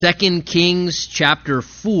2 Kings chapter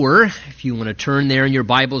 4, if you want to turn there in your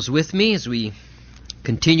Bibles with me as we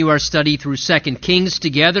continue our study through 2 Kings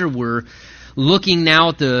together. We're looking now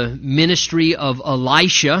at the ministry of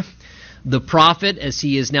Elisha, the prophet, as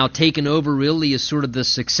he is now taken over really as sort of the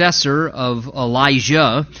successor of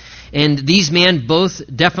Elijah. And these men both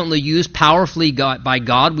definitely used powerfully by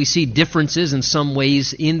God. We see differences in some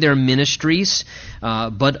ways in their ministries.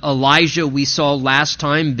 But Elijah, we saw last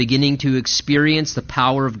time, beginning to experience the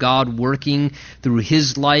power of God working through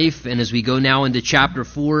his life. And as we go now into chapter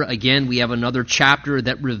 4, again, we have another chapter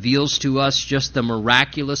that reveals to us just the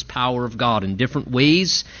miraculous power of God in different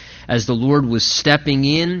ways. As the Lord was stepping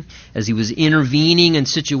in, as he was intervening in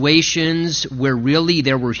situations where really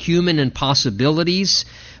there were human impossibilities,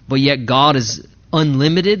 but yet God is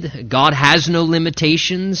unlimited. God has no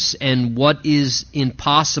limitations, and what is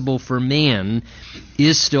impossible for man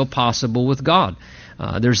is still possible with God.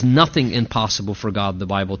 There's nothing impossible for God, the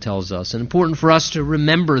Bible tells us. And important for us to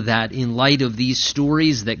remember that in light of these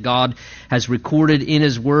stories that God has recorded in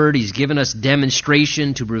His Word. He's given us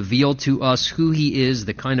demonstration to reveal to us who He is,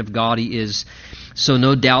 the kind of God He is. So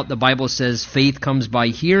no doubt the Bible says faith comes by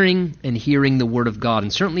hearing, and hearing the Word of God.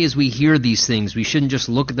 And certainly as we hear these things, we shouldn't just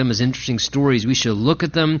look at them as interesting stories. We should look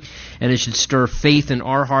at them, and it should stir faith in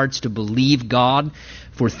our hearts to believe God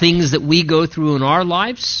for things that we go through in our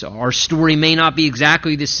lives. Our story may not be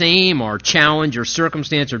exactly the same. Our challenge or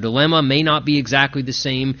circumstance or dilemma may not be exactly the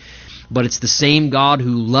same. But it's the same God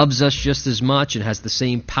who loves us just as much and has the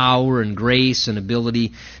same power and grace and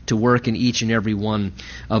ability to work in each and every one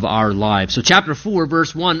of our lives. So chapter 4,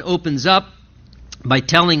 verse 1 opens up by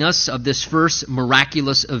telling us of this first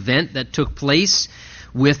miraculous event that took place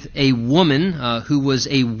with a woman who was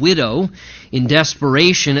a widow. In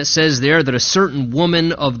desperation, it says there that a certain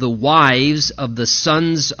woman of the wives of the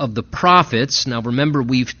sons of the prophets. Now remember,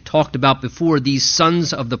 we've talked about before, these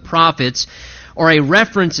sons of the prophets are a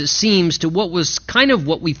reference, it seems, to what was kind of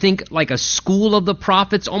what we think like a school of the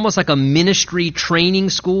prophets, almost like a ministry training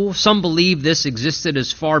school. Some believe this existed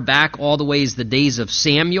as far back all the way as the days of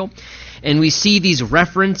Samuel. And we see these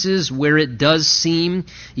references where it does seem,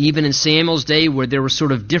 even in Samuel's day, where there were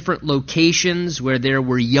sort of different locations, where there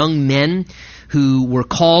were young men who were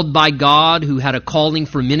called by God, who had a calling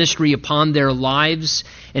for ministry upon their lives.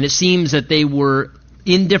 And it seems that they were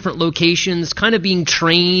in different locations, kind of being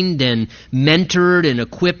trained and mentored and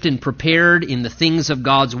equipped and prepared in the things of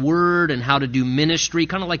God's Word and how to do ministry,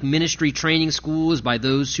 kind of like ministry training schools by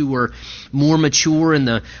those who were more mature in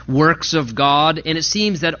the works of God. And it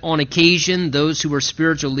seems that on occasion, those who were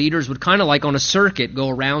spiritual leaders would kind of like on a circuit go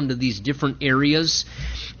around to these different areas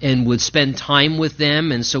and would spend time with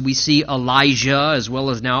them. And so we see Elijah as well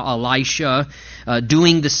as now Elisha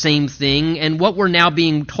doing the same thing. And what we're now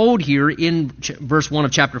being told here in verse 1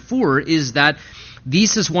 of chapter 4 is that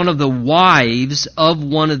this is one of the wives of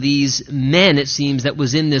one of these men, it seems, that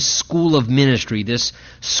was in this school of ministry, this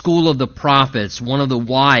school of the prophets. One of the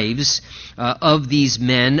wives of these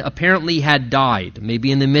men apparently had died,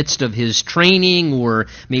 maybe in the midst of his training, or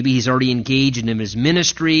maybe he's already engaged in his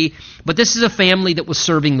ministry. But this is a family that was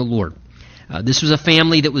serving the Lord. This was a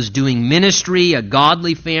family that was doing ministry, a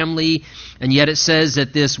godly family, and yet it says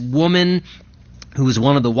that this woman, who was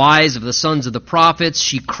one of the wives of the sons of the prophets,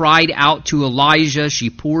 she cried out to Elijah. She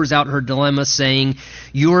pours out her dilemma saying,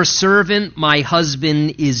 "Your servant, my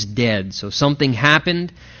husband, is dead." So something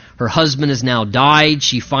happened. Her husband has now died.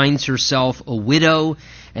 She finds herself a widow.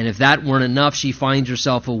 And if that weren't enough, she finds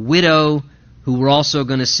herself a widow who we're also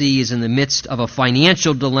going to see is in the midst of a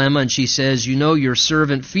financial dilemma. And she says, "You know, your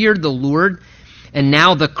servant feared the Lord, and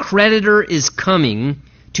now the creditor is coming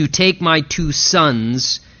to take my 2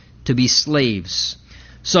 sons to be slaves."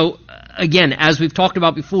 So, again, as we've talked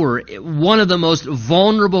about before, one of the most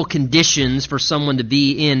vulnerable conditions for someone to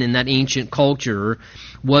be in that ancient culture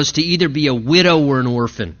was to either be a widow or an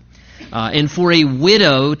orphan. And for a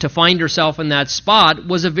widow to find herself in that spot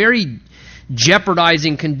was a very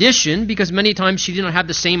jeopardizing condition, because many times she didn't have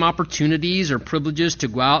the same opportunities or privileges to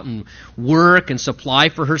go out and work and supply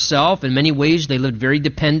for herself. In many ways, they lived very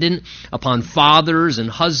dependent upon fathers and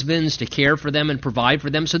husbands to care for them and provide for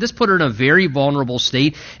them. So this put her in a very vulnerable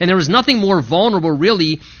state. And there was nothing more vulnerable,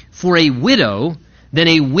 really, for a widow than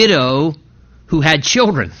a widow who had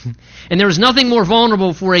children. And there was nothing more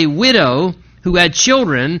vulnerable for a widow who had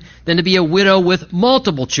children than to be a widow with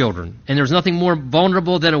multiple children. And there was nothing more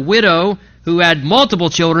vulnerable than a widow who had multiple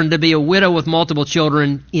children to be a widow with multiple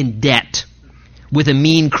children in debt with a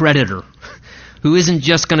mean creditor who isn't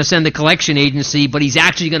just going to send the collection agency, but he's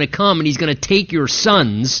actually going to come and he's going to take your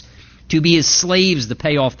sons to be his slaves to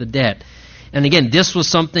pay off the debt. And again, this was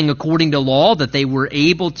something according to law that they were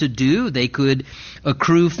able to do. They could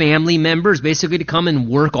accrue family members basically to come and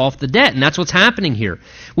work off the debt. And that's what's happening here,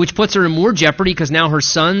 which puts her in more jeopardy because now her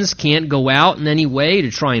sons can't go out in any way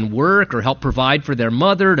to try and work or help provide for their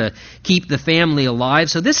mother to keep the family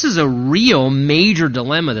alive. So this is a real major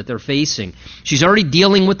dilemma that they're facing. She's already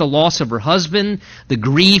dealing with the loss of her husband, the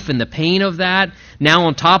grief and the pain of that. Now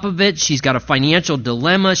on top of it, she's got a financial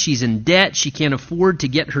dilemma. She's in debt. She can't afford to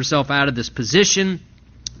get herself out of this position.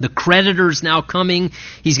 The creditor's now coming.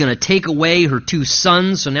 He's going to take away her 2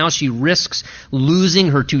 sons, so now she risks losing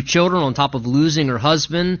her 2 children on top of losing her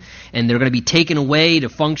husband, and they're going to be taken away to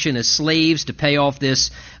function as slaves to pay off this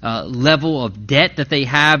level of debt that they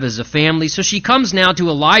have as a family. So she comes now to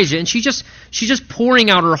Elijah, and she's just pouring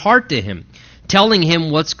out her heart to him, telling him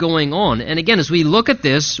what's going on. And again, as we look at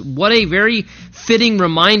this, what a very fitting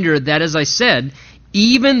reminder that, as I said,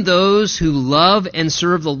 even those who love and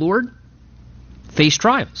serve the Lord face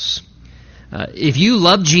trials. If you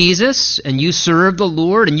love Jesus and you serve the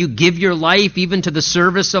Lord and you give your life even to the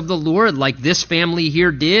service of the Lord like this family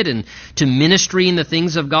here did and to ministry in the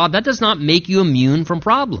things of God, that does not make you immune from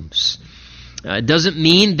problems. It doesn't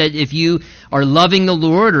mean that if you are loving the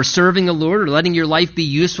Lord or serving the Lord or letting your life be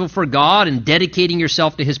useful for God and dedicating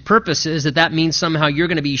yourself to His purposes, that means somehow you're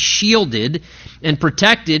going to be shielded and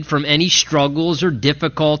protected from any struggles or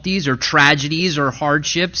difficulties or tragedies or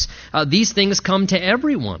hardships. These things come to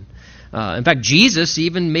everyone. In fact, Jesus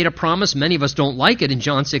even made a promise. Many of us don't like it. In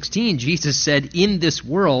John 16, Jesus said, "In this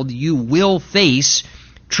world you will face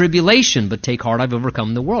tribulation, but take heart, I've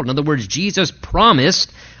overcome the world." In other words, Jesus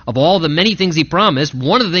promised, of all the many things He promised,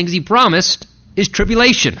 one of the things He promised is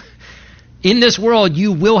tribulation. In this world,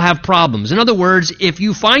 you will have problems. In other words, if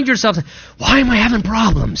you find yourself, why am I having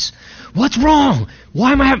problems? What's wrong?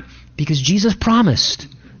 Why am I having... Because Jesus promised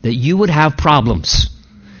that you would have problems.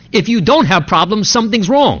 If you don't have problems, something's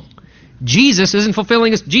wrong. Jesus isn't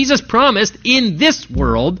fulfilling His... Jesus promised in this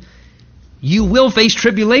world you will face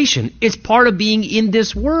tribulation. It's part of being in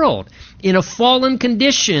this world, in a fallen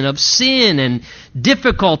condition of sin and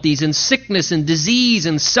difficulties and sickness and disease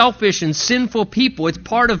and selfish and sinful people. It's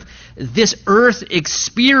part of this earth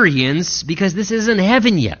experience because this isn't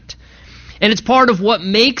heaven yet. And it's part of what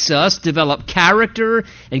makes us develop character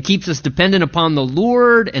and keeps us dependent upon the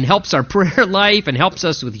Lord and helps our prayer life and helps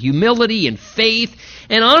us with humility and faith.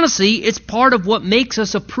 And honestly, it's part of what makes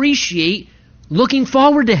us appreciate looking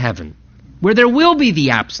forward to heaven, where there will be the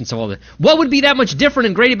absence of all that. What would be that much different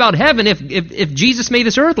and great about heaven if Jesus made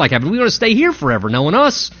this earth like heaven? We want to stay here forever, knowing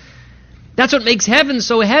us. That's what makes heaven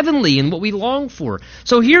so heavenly and what we long for.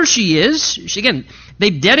 So here she is. Again,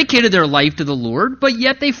 they've dedicated their life to the Lord, but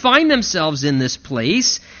yet they find themselves in this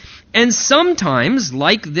place. And sometimes,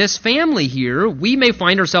 like this family here, we may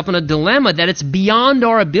find ourselves in a dilemma that it's beyond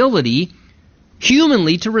our ability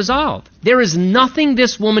humanly to resolve. There is nothing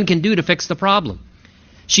this woman can do to fix the problem.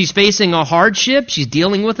 She's facing a hardship, she's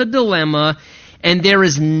dealing with a dilemma, and there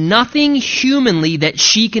is nothing humanly that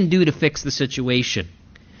she can do to fix the situation.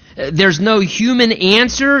 There's no human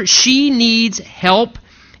answer. She needs help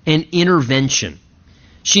and intervention.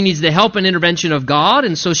 She needs the help and intervention of God,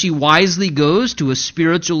 and so she wisely goes to a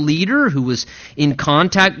spiritual leader who was in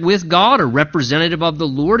contact with God, a representative of the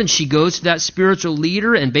Lord, and she goes to that spiritual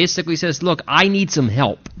leader and basically says, "Look, I need some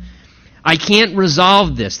help. I can't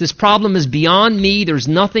resolve this. This problem is beyond me. There's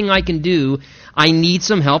nothing I can do. I need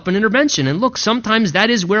some help and intervention." And look, sometimes that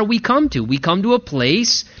is where we come to. We come to a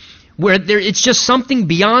place where it's just something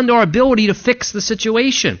beyond our ability to fix the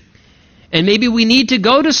situation. And maybe we need to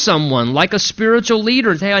go to someone like a spiritual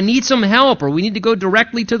leader and say, "I need some help," or we need to go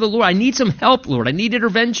directly to the Lord. "I need some help, Lord. I need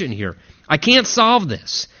intervention here. I can't solve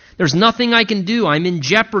this. There's nothing I can do. I'm in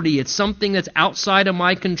jeopardy. It's something that's outside of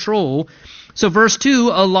my control." So verse 2,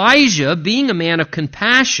 Elijah, being a man of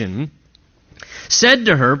compassion, said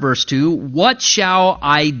to her, verse 2, "What shall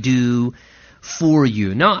I do for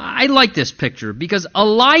you?" Now, I like this picture because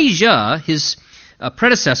Elijah, his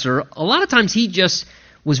predecessor, a lot of times he just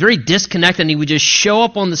was very disconnected, and he would just show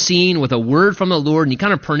up on the scene with a word from the Lord, and he'd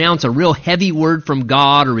kind of pronounce a real heavy word from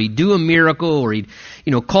God, or he'd do a miracle, or he'd,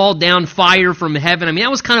 call down fire from heaven. I mean,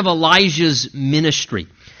 that was kind of Elijah's ministry.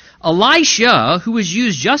 Elisha, who was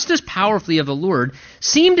used just as powerfully of the Lord,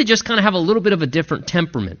 seemed to just kind of have a little bit of a different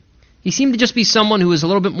temperament. He seemed to just be someone who was a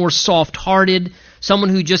little bit more soft-hearted, someone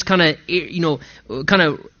who just kind of,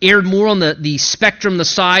 aired more on the spectrum, the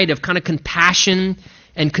side of kind of compassion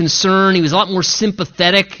and concern. He was a lot more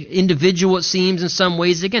sympathetic individual, it seems, in some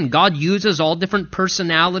ways. Again, God uses all different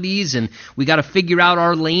personalities, and we got to figure out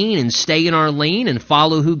our lane and stay in our lane and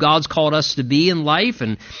follow who God's called us to be in life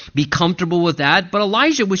and be comfortable with that. But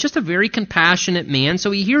Elijah was just a very compassionate man,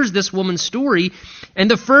 so he hears this woman's story,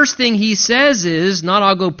 and the first thing he says is, not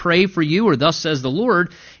I'll go pray for you, or thus says the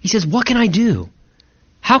Lord. He says, what can I do?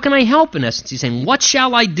 How can I help, in essence? He's saying, what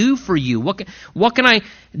shall I do for you? What can I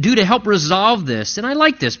do to help resolve this? And I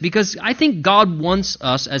like this because I think God wants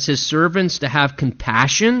us as his servants to have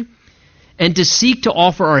compassion and to seek to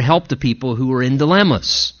offer our help to people who are in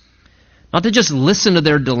dilemmas. Not to just listen to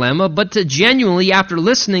their dilemma, but to genuinely, after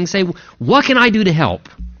listening, say, what can I do to help?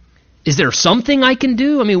 Is there something I can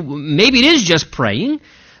do? I mean, maybe it is just praying.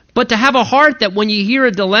 But to have a heart that when you hear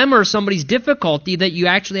a dilemma or somebody's difficulty, that you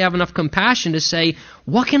actually have enough compassion to say,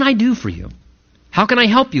 what can I do for you? How can I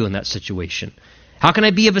help you in that situation? How can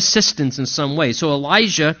I be of assistance in some way? So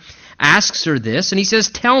Elijah asks her this, and he says,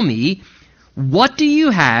 tell me, what do you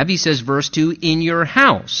have, he says, verse 2, in your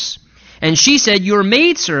house? And she said, your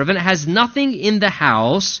maidservant has nothing in the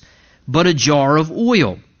house but a jar of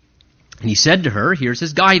oil. And he said to her, here's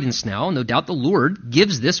his guidance now, no doubt the Lord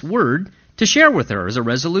gives this word to share with her as a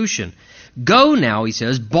resolution. Go now, he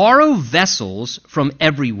says, borrow vessels from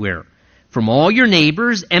everywhere, from all your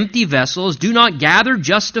neighbors, empty vessels. Do not gather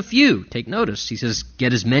just a few. Take notice. He says,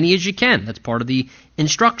 get as many as you can. That's part of the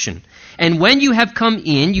instruction. And when you have come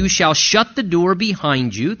in, you shall shut the door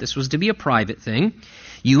behind you. This was to be a private thing.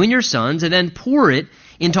 You and your sons, and then pour it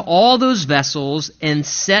into all those vessels and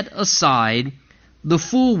set aside the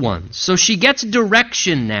full ones. So she gets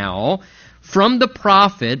direction now from the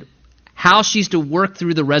prophet how she's to work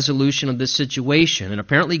through the resolution of this situation. And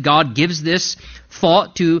apparently God gives this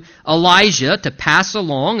thought to Elijah to pass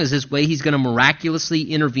along as his way he's going to miraculously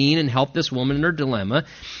intervene and help this woman in her dilemma.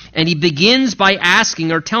 And he begins by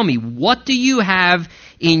asking her, tell me, what do you have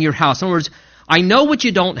in your house? In other words, I know what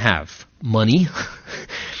you don't have. Money.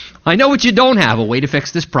 I know what you don't have, a way to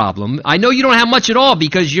fix this problem. I know you don't have much at all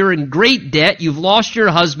because you're in great debt, you've lost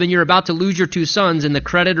your husband, you're about to lose your 2 sons, and the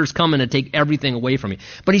creditors coming to take everything away from you.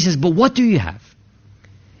 But he says, but what do you have?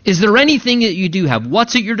 Is there anything that you do have?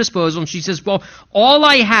 What's at your disposal? And she says, well, all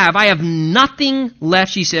I have nothing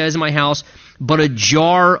left, she says, in my house, but a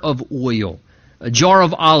jar of oil. A jar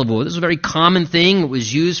of olive oil. This is a very common thing. It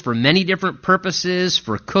was used for many different purposes,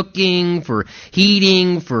 for cooking, for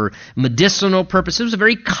heating, for medicinal purposes. It was a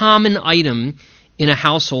very common item in a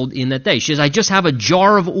household in that day. She says, I just have a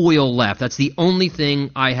jar of oil left. That's the only thing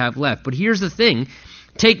I have left. But here's the thing.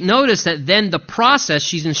 Take notice that then the process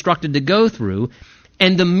she's instructed to go through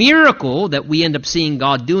and the miracle that we end up seeing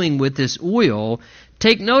God doing with this oil,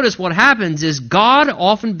 take notice what happens is God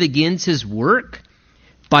often begins his work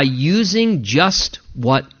by using just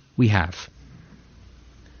what we have.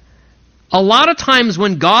 A lot of times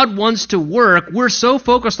when God wants to work, we're so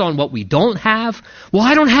focused on what we don't have. Well,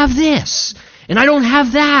 I don't have this, and I don't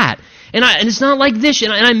have that, and it's not like this,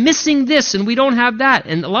 and I'm missing this, and we don't have that.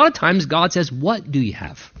 And a lot of times God says, what do you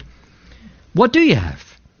have? What do you have?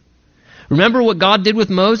 Remember what God did with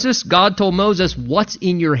Moses? God told Moses, what's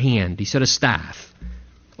in your hand? He said, a staff.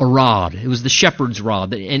 A rod. It was the shepherd's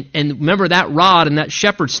rod. And remember, that rod and that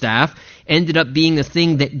shepherd's staff ended up being the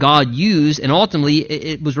thing that God used, and ultimately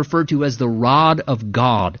it was referred to as the rod of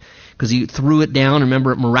God, because he threw it down.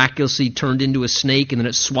 Remember, it miraculously turned into a snake, and then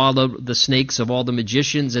it swallowed the snakes of all the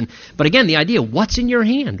magicians. But again, the idea, what's in your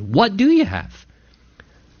hand? What do you have?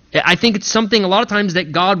 I think it's something a lot of times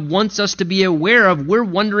that God wants us to be aware of. We're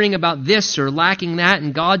wondering about this or lacking that,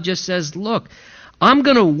 and God just says, look, I'm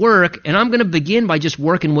going to work, and I'm going to begin by just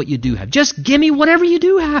working what you do have. Just give me whatever you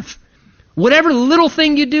do have. Whatever little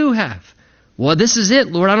thing you do have. Well, this is it,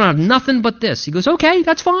 Lord. I don't have nothing but this. He goes, okay,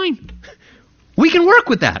 that's fine. We can work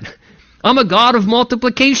with that. I'm a God of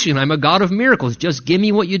multiplication. I'm a God of miracles. Just give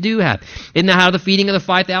me what you do have. Isn't that how the feeding of the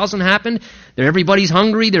 5,000 happened? Everybody's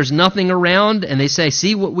hungry. There's nothing around. And they say,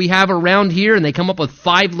 see what we have around here? And they come up with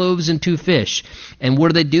 5 loaves and 2 fish. And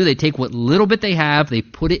what do? They take what little bit they have, they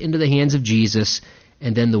put it into the hands of Jesus,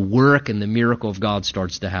 and then the work and the miracle of God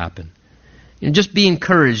starts to happen. And just be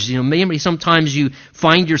encouraged. Maybe sometimes you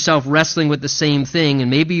find yourself wrestling with the same thing,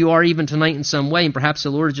 and maybe you are even tonight in some way, and perhaps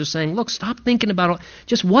the Lord is just saying, look, stop thinking about it.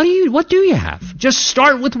 Just what do you have? Just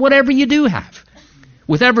start with whatever you do have.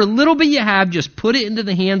 Whatever little bit you have, just put it into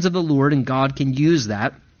the hands of the Lord, and God can use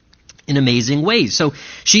that in amazing ways. So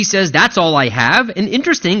she says, that's all I have. And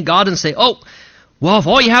interesting, God doesn't say, oh, well, if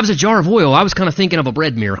all you have is a jar of oil, I was kind of thinking of a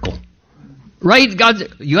bread miracle. Right? God,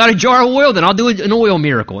 you got a jar of oil, then I'll do an oil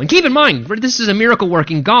miracle. And keep in mind, this is a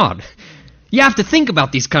miracle-working God. You have to think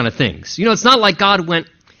about these kind of things. It's not like God went,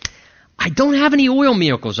 I don't have any oil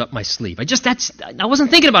miracles up my sleeve. I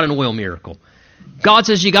wasn't thinking about an oil miracle. God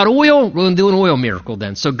says, you got oil? We're going to do an oil miracle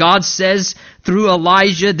then. So God says through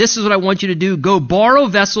Elijah, this is what I want you to do. Go borrow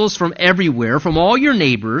vessels from everywhere, from all your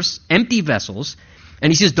neighbors, empty vessels.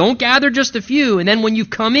 And he says, don't gather just a few. And then when you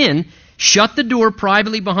come in, shut the door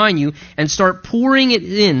privately behind you and start pouring it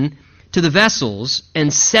in to the vessels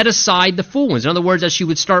and set aside the full ones. In other words, as she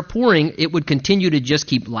would start pouring, it would continue to just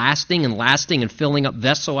keep lasting and filling up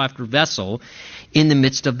vessel after vessel in the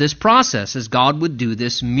midst of this process as God would do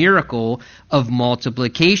this miracle of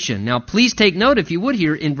multiplication. Now, please take note, if you would,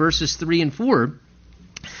 here in verses 3 and 4,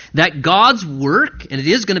 that God's work, and it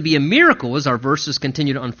is going to be a miracle as our verses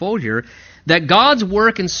continue to unfold here, that God's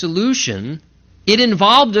work and solution, it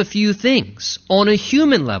involved a few things on a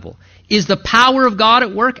human level. Is the power of God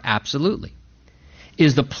at work? Absolutely.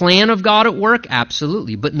 Is the plan of God at work?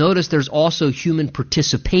 Absolutely. But notice there's also human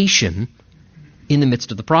participation in the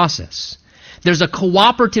midst of the process. There's a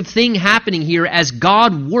cooperative thing happening here. As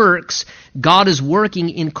God works, God is working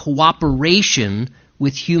in cooperation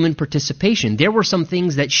with human participation. There were some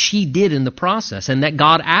things that she did in the process and that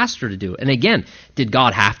God asked her to do. And again, did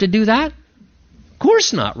God have to do that? Of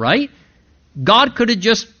course not, right? God could have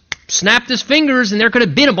just snapped his fingers and there could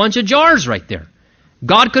have been a bunch of jars right there.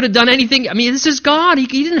 God could have done anything. I mean, this is God. He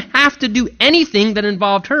didn't have to do anything that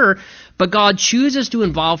involved her, but God chooses to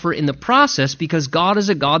involve her in the process because God is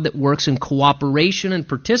a God that works in cooperation and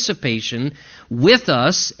participation with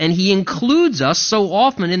us, and he includes us so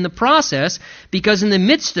often in the process because in the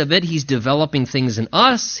midst of it, he's developing things in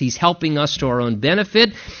us. He's helping us to our own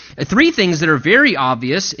benefit. Three things that are very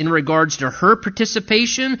obvious in regards to her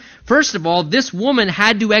participation. First of all, this woman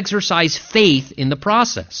had to exercise faith in the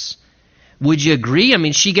process. Would you agree? I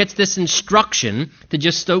mean, she gets this instruction to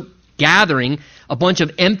just start gathering a bunch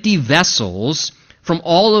of empty vessels from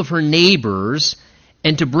all of her neighbors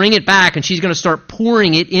and to bring it back, and she's going to start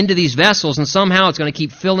pouring it into these vessels, and somehow it's going to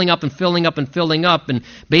keep filling up and filling up and filling up, and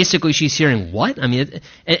basically she's hearing, what? I mean,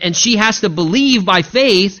 and she has to believe by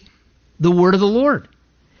faith the word of the Lord.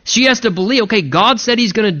 She has to believe, okay, God said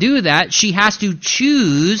he's going to do that. She has to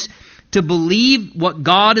choose to believe what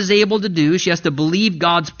God is able to do. She has to believe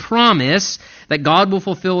God's promise that God will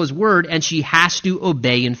fulfill his word, and she has to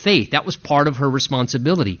obey in faith. That was part of her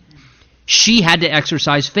responsibility. She had to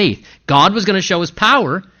exercise faith. God was going to show his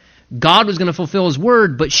power. God was going to fulfill his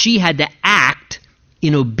word, but she had to act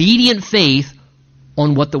in obedient faith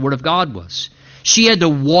on what the word of God was. She had to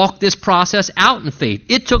walk this process out in faith.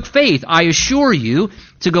 It took faith, I assure you,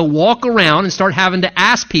 to go walk around and start having to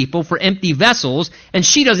ask people for empty vessels, and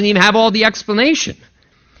she doesn't even have all the explanation.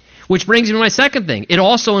 Which brings me to my second thing. It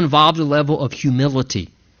also involved a level of humility.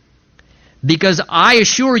 Because I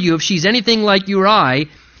assure you, if she's anything like you or I,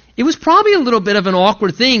 it was probably a little bit of an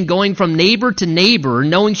awkward thing going from neighbor to neighbor,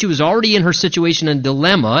 knowing she was already in her situation and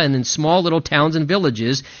dilemma, and in small little towns and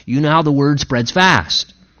villages, you know how the word spreads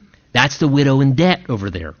fast. That's the widow in debt over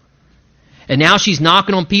there. And now she's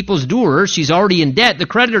knocking on people's doors. She's already in debt. The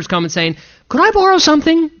creditors come and saying, could I borrow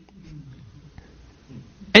something?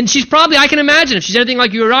 And she's probably, I can imagine, if she's anything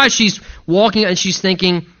like you or I, she's walking and she's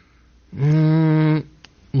thinking,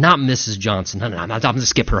 not Mrs. Johnson. No, I'm going to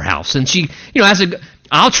skip her house. And she,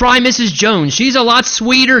 I'll try Mrs. Jones. She's a lot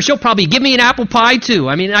sweeter. She'll probably give me an apple pie too.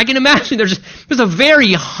 I mean, I can imagine there's a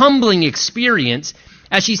very humbling experience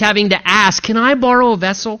as she's having to ask, can I borrow a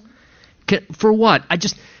vessel? For what? I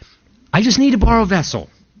just need to borrow a vessel.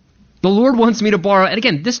 The Lord wants me to borrow. And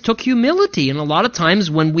again, this took humility. And a lot of times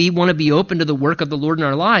when we want to be open to the work of the Lord in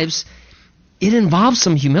our lives, it involves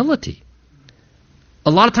some humility. A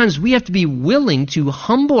lot of times we have to be willing to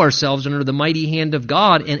humble ourselves under the mighty hand of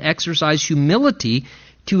God and exercise humility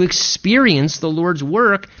to experience the Lord's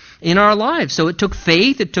work in our lives. So it took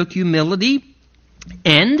faith, it took humility,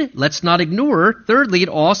 and let's not ignore, thirdly, it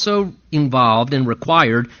also involved and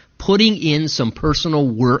required putting in some personal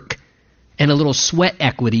work and a little sweat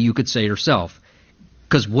equity, you could say herself.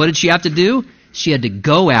 Because what did she have to do? She had to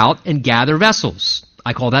go out and gather vessels.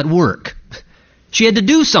 I call that work. She had to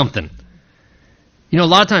do something. A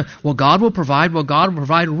lot of times, God will provide.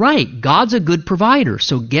 Right. God's a good provider.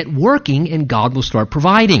 So get working and God will start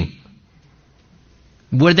providing.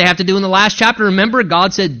 What did they have to do in the last chapter? Remember,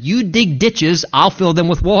 God said, you dig ditches, I'll fill them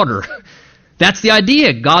with water. That's the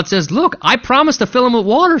idea. God says, look, I promised to fill them with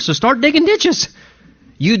water, so start digging ditches.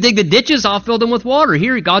 You dig the ditches, I'll fill them with water.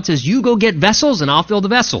 Here, God says, you go get vessels and I'll fill the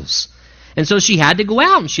vessels. And so she had to go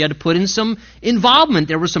out and she had to put in some involvement.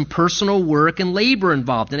 There was some personal work and labor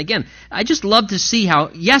involved. And again, I just love to see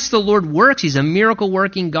how, yes, the Lord works. He's a miracle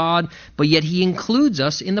working God, but yet he includes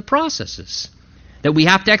us in the processes. that we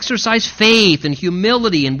have to exercise faith and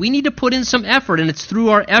humility, and we need to put in some effort, and it's through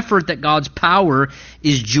our effort that God's power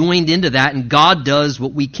is joined into that, and God does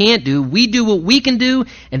what we can't do. We do what we can do,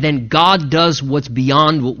 and then God does what's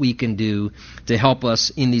beyond what we can do to help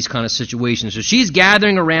us in these kind of situations. So she's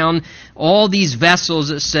gathering around all these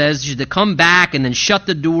vessels, it says, to come back and then shut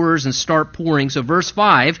the doors and start pouring. So verse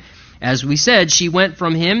 5, as we said, she went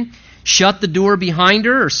from him, shut the door behind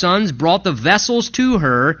her, her sons brought the vessels to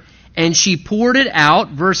her, and she poured it out.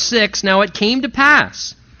 Verse 6, now it came to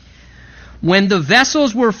pass, when the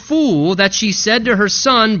vessels were full, that she said to her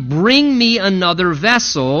son, bring me another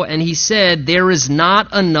vessel. And he said, there is not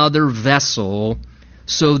another vessel.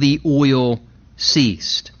 So the oil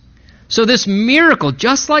ceased. So this miracle,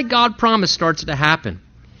 just like God promised, starts to happen.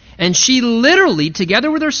 And she literally,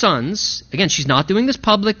 together with her sons, again, she's not doing this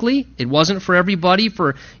publicly. It wasn't for everybody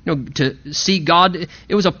to see God.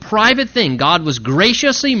 It was a private thing. God was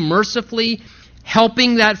graciously, mercifully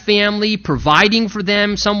helping that family, providing for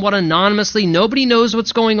them somewhat anonymously. Nobody knows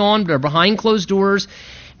what's going on. They're behind closed doors.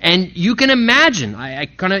 And you can imagine, I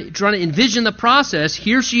kind of try to envision the process.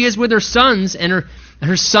 Here she is with her sons, and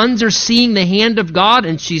her sons are seeing the hand of God,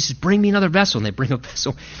 and she says, bring me another vessel. And they bring a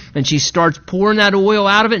vessel, and she starts pouring that oil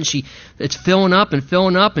out of it, and it's filling up,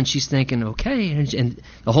 and she's thinking, okay, and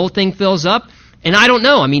the whole thing fills up. And I don't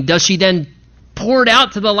know, does she then pour it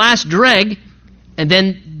out to the last dreg, and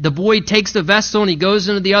then the boy takes the vessel, and he goes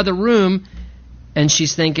into the other room, and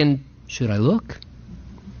she's thinking, should I look?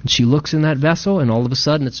 And she looks in that vessel, and all of a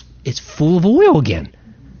sudden it's full of oil again.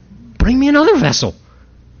 Bring me another vessel.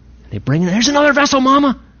 They bring it. There's another vessel,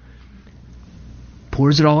 Mama.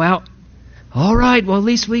 Pours it all out. All right, well, at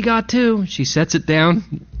least we got two. She sets it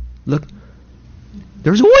down. Look,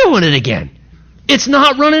 there's oil in it again. It's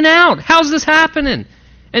not running out. How's this happening?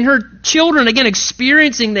 And her children, again,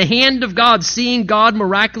 experiencing the hand of God, seeing God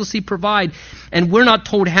miraculously provide. And we're not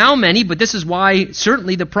told how many, but this is why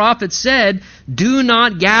certainly the prophet said, do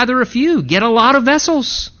not gather a few. Get a lot of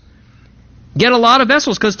vessels. Get a lot of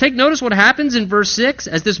vessels. Because take notice what happens in verse 6.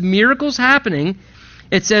 As this miracle's happening,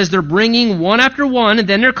 it says they're bringing one after one, and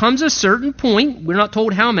then there comes a certain point. We're not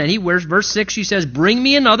told how many. Where's verse 6? She says, bring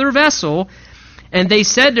me another vessel. And they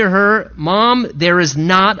said to her, Mom, there is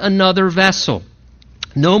not another vessel.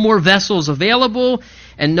 No more vessels available.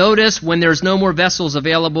 And notice when there's no more vessels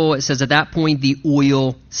available, it says at that point the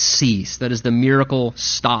oil ceased. That is, the miracle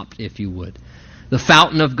stopped, if you would. The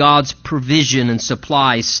fountain of God's provision and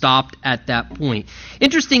supply stopped at that point.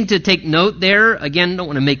 Interesting to take note there. Again, don't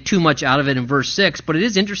want to make too much out of it in verse 6, but it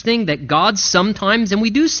is interesting that God sometimes, and we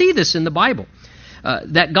do see this in the Bible,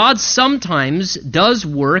 that God sometimes does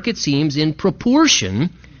work, it seems, in proportion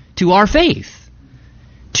to our faith,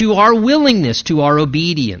 to our willingness, to our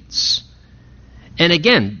obedience. And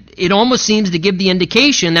again, it almost seems to give the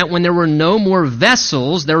indication that when there were no more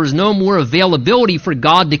vessels, there was no more availability for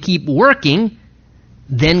God to keep working,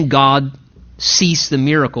 then God ceased the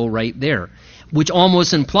miracle right there. Which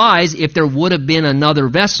almost implies if there would have been another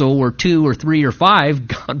vessel, or 2 or 3 or 5,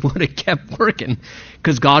 God would have kept working.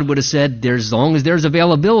 Because God would have said, as long as there's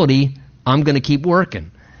availability, I'm going to keep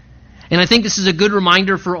working. And I think this is a good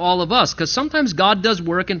reminder for all of us, because sometimes God does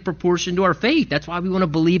work in proportion to our faith. That's why we want to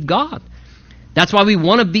believe God. That's why we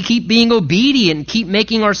want to keep being obedient and keep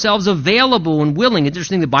making ourselves available and willing. It's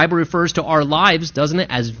interesting, the Bible refers to our lives, doesn't it,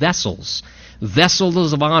 as vessels.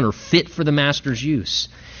 Vessels of honor, fit for the master's use.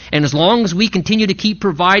 And as long as we continue to keep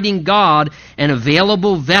providing God an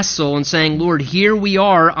available vessel and saying, Lord, here we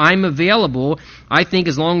are, I'm available, I think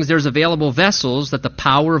as long as there's available vessels, that the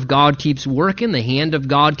power of God keeps working, the hand of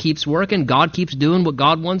God keeps working, God keeps doing what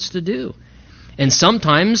God wants to do. And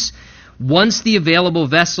sometimes, once the available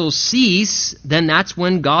vessels cease, then that's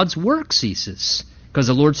when God's work ceases. Because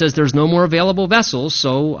the Lord says there's no more available vessels,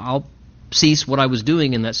 so I'll cease what I was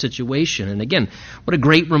doing in that situation. And again, what a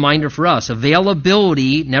great reminder for us.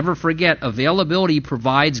 Availability, never forget, availability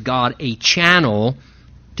provides God a channel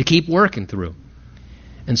to keep working through.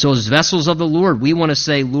 And so as vessels of the Lord, we want to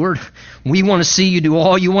say, Lord, we want to see you do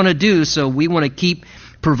all you want to do, so we want to keep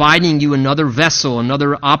providing you another vessel,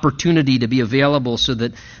 another opportunity to be available so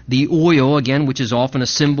that the oil, again, which is often a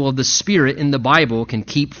symbol of the Spirit in the Bible, can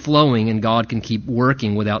keep flowing and God can keep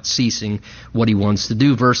working without ceasing what he wants to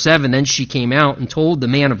do. Verse 7, then she came out and told the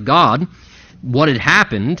man of God what had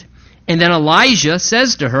happened. And then Elijah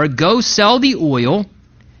says to her, go sell the oil,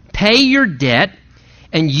 pay your debt,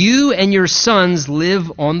 and you and your sons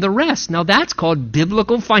live on the rest. Now that's called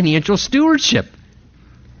biblical financial stewardship.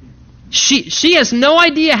 She has no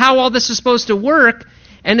idea how all this is supposed to work,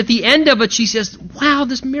 and at the end of it she says, wow,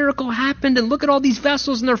 this miracle happened, and look at all these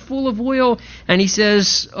vessels and they're full of oil. And he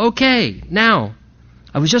says, okay, now,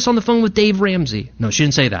 I was just on the phone with Dave Ramsey. No, she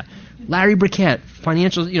didn't say that. Larry Burkett,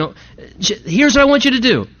 financial, here's what I want you to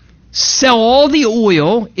do. Sell all the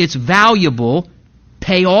oil. It's valuable.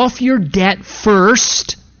 Pay off your debt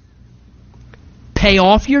first. Pay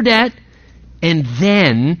off your debt. And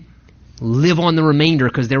then live on the remainder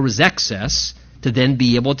because there was excess to then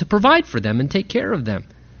be able to provide for them and take care of them.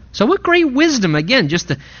 So what great wisdom, again,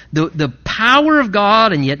 just the power of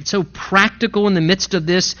God, and yet so practical in the midst of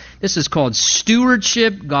this. This is called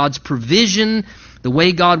stewardship, God's provision, the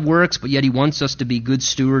way God works, but yet he wants us to be good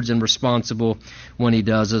stewards and responsible when he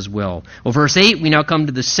does as well. Well, verse 8, we now come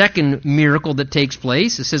to the second miracle that takes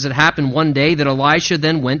place. It says it happened one day that Elisha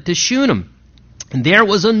then went to Shunem. And there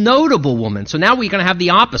was a notable woman. So now we're going to have the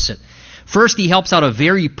opposite. First, he helps out a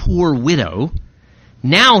very poor widow.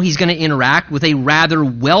 Now he's going to interact with a rather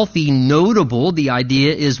wealthy, notable, the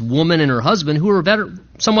idea is woman and her husband, who are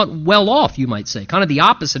somewhat well off, you might say, kind of the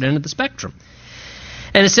opposite end of the spectrum.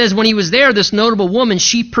 And it says when he was there, this notable woman,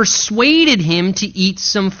 she persuaded him to eat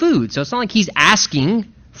some food. So it's not like he's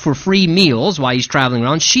asking for free meals while he's traveling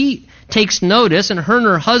around. She takes notice, and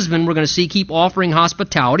her husband, we're going to see, keep offering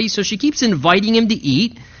hospitality. So she keeps inviting him to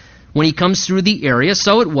eat when he comes through the area.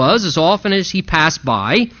 So it was, as often as he passed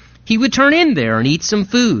by, he would turn in there and eat some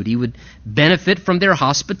food. He would benefit from their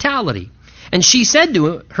hospitality. And she said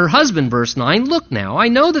to her husband, verse 9, "Look now, I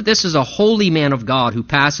know that this is a holy man of God who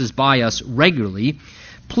passes by us regularly.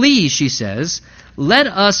 Please," she says, "let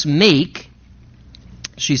us make,"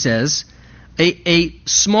 she says, a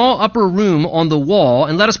small upper room on the wall,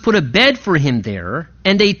 and let us put a bed for him there,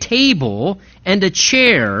 and a table, and a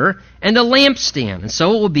chair, and a lampstand. And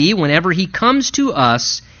so it will be, whenever he comes to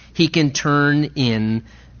us, he can turn in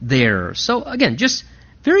there." So again, just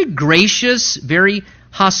very gracious, very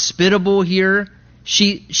hospitable here.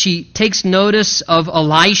 She takes notice of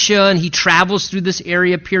Elisha, and he travels through this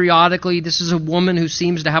area periodically. This is a woman who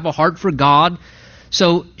seems to have a heart for God.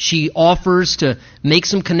 So she offers to make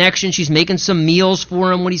some connections. She's making some meals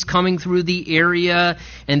for him when he's coming through the area.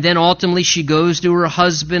 And then ultimately she goes to her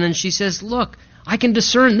husband and she says, "Look, I can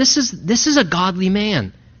discern this is a godly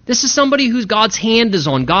man. This is somebody whose God's hand is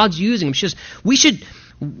on. God's using him." She says,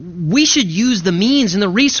 we should use the means and the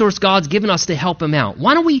resource God's given us to help him out.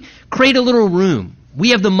 Why don't we create a little room?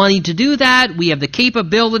 We have the money to do that. We have the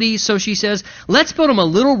capability. So she says, let's build him a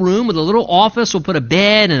little room with a little office. We'll put a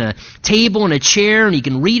bed and a table and a chair, and he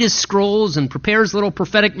can read his scrolls and prepare his little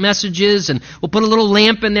prophetic messages, and we'll put a little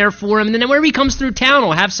lamp in there for him. And then whenever he comes through town,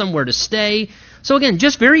 he'll have somewhere to stay. So again,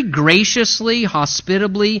 just very graciously,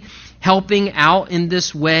 hospitably helping out in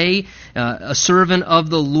this way, a servant of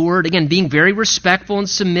the Lord. Again, being very respectful and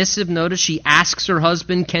submissive. Notice she asks her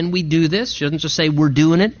husband, "Can we do this?" She doesn't just say, "We're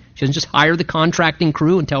doing it." She doesn't just hire the contracting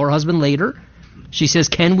crew and tell her husband later. She says,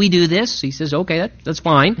 "Can we do this?" He says, "Okay, that's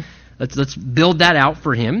fine. Let's build that out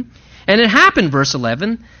for him." And it happened, verse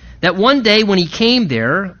 11, that one day when he came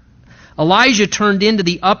there, Elijah turned into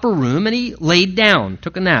the upper room and he laid down,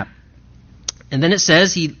 took a nap. And then it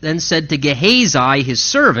says, he then said to Gehazi, his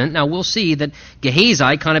servant. Now we'll see that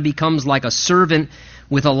Gehazi kind of becomes like a servant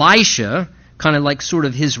with Elisha, kind of like sort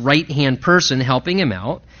of his right-hand person helping him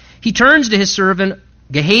out. He turns to his servant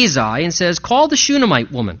Gehazi and says, "Call the Shunammite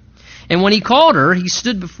woman." And when he called her, he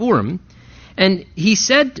stood before him. And he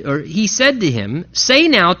said to him, "Say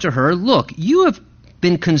now to her, look, you have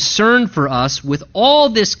been concerned for us with all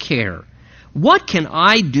this care. What can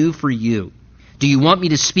I do for you? Do you want me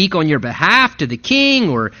to speak on your behalf to the king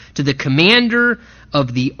or to the commander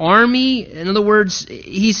of the army?" In other words,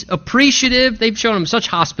 he's appreciative. They've shown him such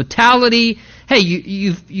hospitality. "Hey,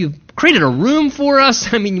 you've created a room for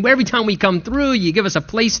us. I mean, every time we come through, you give us a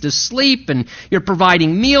place to sleep, and you're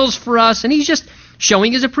providing meals for us." And he's just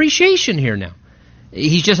showing his appreciation here now.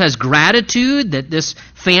 He just has gratitude that this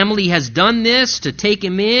family has done this to take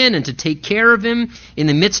him in and to take care of him in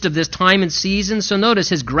the midst of this time and season. So notice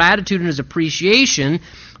his gratitude and his appreciation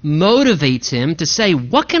motivates him to say,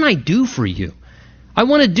 "What can I do for you? I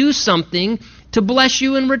want to do something to bless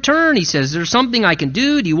you in return." He says, "Is there something I can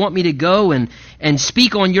do? Do you want me to go and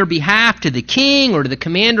speak on your behalf to the king or to the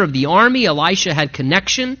commander of the army?" Elisha had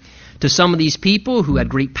connection to some of these people who had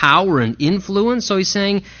great power and influence. So he's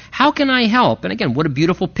saying, "How can I help?" And again, what a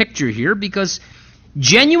beautiful picture here, because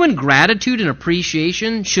genuine gratitude and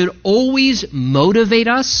appreciation should always motivate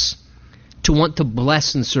us to want to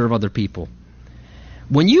bless and serve other people.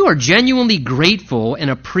 When you are genuinely grateful and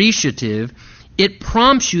appreciative, it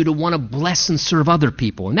prompts you to want to bless and serve other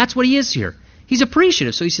people. And that's what he is here. He's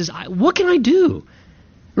appreciative. So he says, "What can I do?"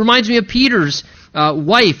 It reminds me of Peter's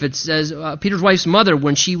wife. It says Peter's wife's mother,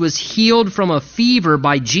 when she was healed from a fever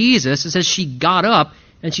by Jesus, it says she got up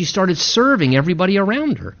and she started serving everybody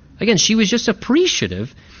around her. Again, she was just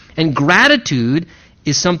appreciative, and gratitude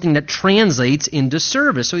is something that translates into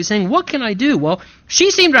service. So he's saying, what can I do? Well, she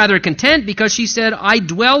seemed rather content because she said, I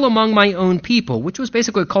dwell among my own people, which was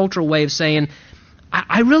basically a cultural way of saying,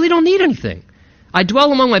 I really don't need anything. I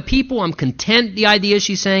dwell among my people. I'm content. The idea is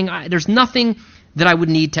she's saying, there's nothing that I would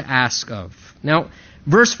need to ask of. Now,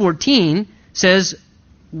 verse 14 says,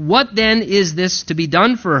 what then is this to be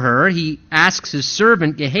done for her? He asks his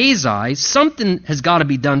servant Gehazi. Something has got to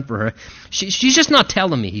be done for her. She's just not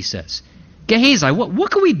telling me, he says. Gehazi,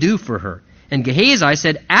 what can we do for her? And Gehazi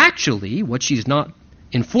said, actually, what she's not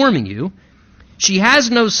informing you, she has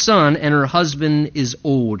no son and her husband is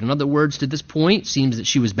old. In other words, to this point, it seems that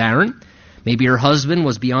she was barren. Maybe her husband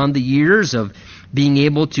was beyond the years of being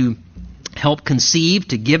able to help conceive,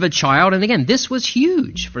 to give a child. And again, this was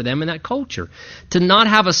huge for them in that culture. To not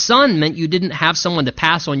have a son meant you didn't have someone to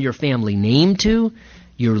pass on your family name to,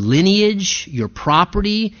 your lineage, your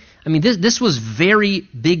property. I mean, this was very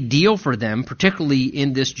big deal for them, particularly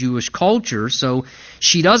in this Jewish culture. So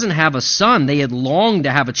she doesn't have a son. They had longed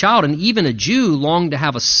to have a child, and even a Jew longed to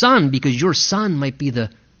have a son because your son might be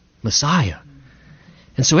the Messiah.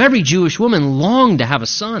 And so every Jewish woman longed to have a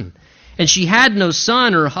son. And she had no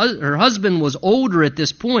son. Her husband was older at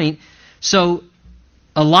this point. So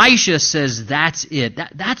Elisha says, that's it.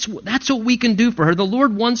 That's what we can do for her. The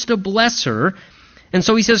Lord wants to bless her. And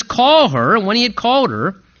so he says, call her. And when he had called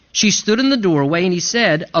her, she stood in the doorway, and he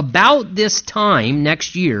said, about this time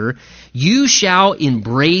next year, you shall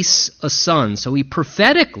embrace a son. So he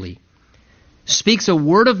prophetically speaks a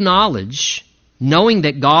word of knowledge, knowing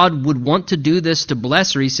that God would want to do this to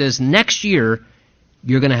bless her. He says, next year,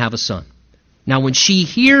 you're going to have a son. Now, when she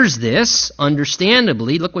hears this,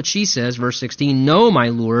 understandably, look what she says, verse 16, no, my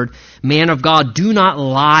Lord, man of God, do not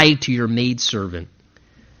lie to your maidservant.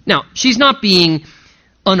 Now, she's not being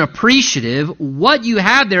unappreciative. What you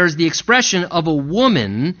have there is the expression of a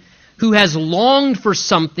woman who has longed for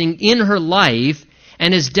something in her life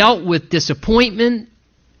and has dealt with disappointment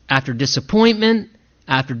after disappointment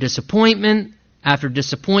after disappointment after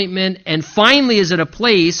disappointment, and finally is at a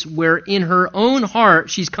place where in her own heart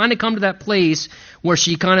she's kind of come to that place where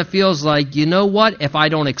she kind of feels like, you know what, if I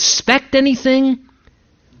don't expect anything,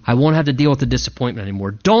 I won't have to deal with the disappointment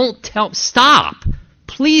anymore. Stop.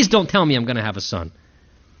 Please don't tell me I'm going to have a son.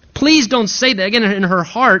 Please don't say that. Again, in her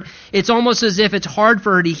heart, it's almost as if it's hard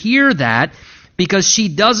for her to hear that because she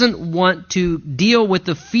doesn't want to deal with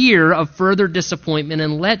the fear of further disappointment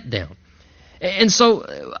and letdown. And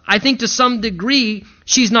so I think to some degree,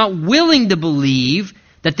 she's not willing to believe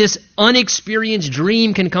that this unexperienced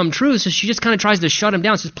dream can come true, so she just kind of tries to shut him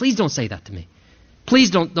down. She says, please don't say that to me.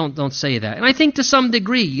 Please don't say that. And I think to some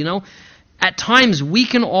degree, at times we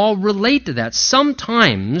can all relate to that.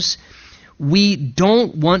 Sometimes we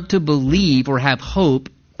don't want to believe or have hope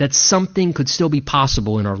that something could still be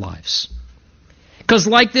possible in our lives. Because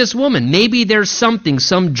like this woman, maybe there's something,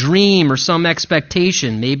 some dream or some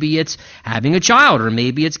expectation. Maybe it's having a child, or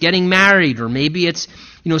maybe it's getting married, or maybe it's,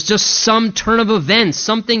 it's just some turn of events,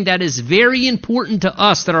 something that is very important to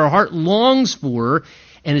us that our heart longs for,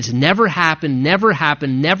 and it's never happened, never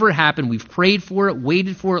happened, never happened. We've prayed for it,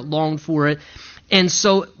 waited for it, longed for it. And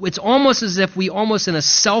so it's almost as if we almost in a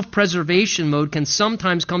self-preservation mode can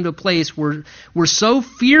sometimes come to a place where we're so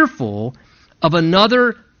fearful of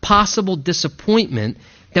another possible disappointment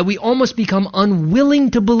that we almost become unwilling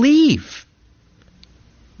to believe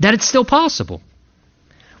that it's still possible.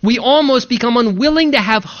 We almost become unwilling to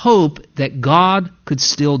have hope that God could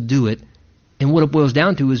still do it. And what it boils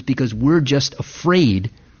down to is because we're just afraid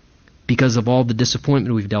because of all the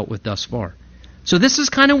disappointment we've dealt with thus far. So this is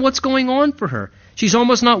kind of what's going on for her. She's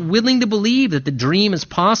almost not willing to believe that the dream is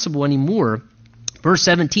possible anymore. Verse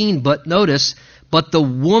 17, but notice, but the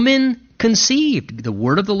woman conceived. The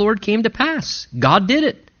word of the Lord came to pass. God did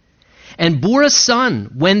it. And bore a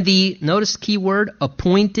son when the, notice the key word,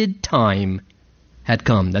 appointed time had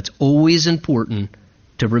come. That's always important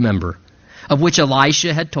to remember. Of which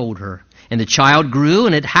Elisha had told her. And the child grew,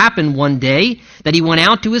 and it happened one day that he went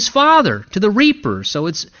out to his father, to the reaper. So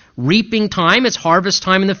it's reaping time, it's harvest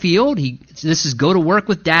time in the field. This is go to work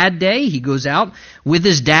with dad day. He goes out with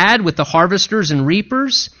his dad, with the harvesters and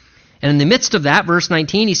reapers. And in the midst of that, verse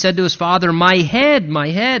 19, he said to his father, my head, my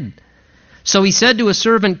head. So he said to his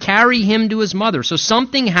servant, carry him to his mother. So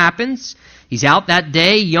something happens. He's out that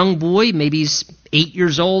day, young boy, maybe he's 8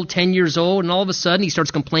 years old, 10 years old, and all of a sudden he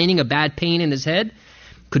starts complaining of bad pain in his head.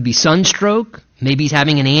 Could be sunstroke. Maybe he's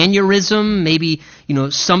having an aneurysm. Maybe,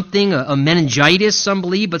 something, a meningitis, some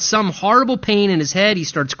believe, but some horrible pain in his head. He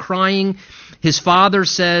starts crying. His father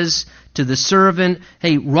says to the servant,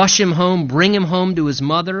 hey, rush him home, bring him home to his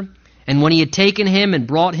mother. And when he had taken him and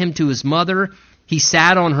brought him to his mother, he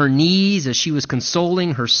sat on her knees as she was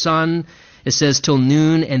consoling her son, it says, till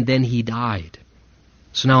noon, and then he died.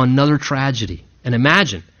 So now another tragedy. And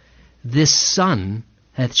imagine, this son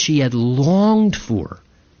that she had longed for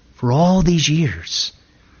all these years.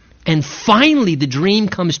 And finally the dream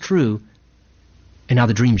comes true, and now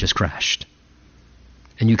the dream just crashed.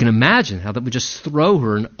 And you can imagine how that would just throw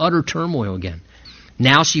her in utter turmoil again.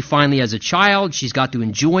 Now she finally has a child. She's got to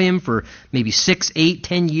enjoy him for maybe 6, 8,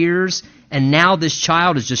 10 years. And now this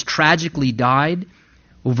child has just tragically died.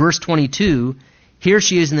 Well, verse 22, here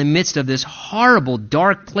she is in the midst of this horrible,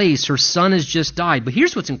 dark place. Her son has just died. But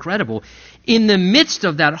here's what's incredible. In the midst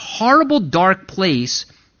of that horrible, dark place,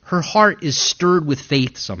 her heart is stirred with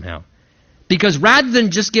faith somehow. Because rather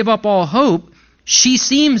than just give up all hope, she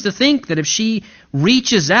seems to think that if she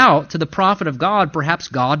reaches out to the prophet of God, perhaps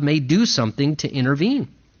God may do something to intervene.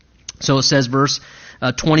 So it says, verse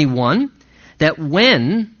 21, that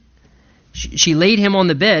when she laid him on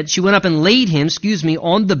the bed, she went up and laid him,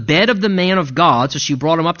 on the bed of the man of God. So she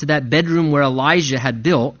brought him up to that bedroom where Elijah had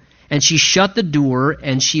built, and she shut the door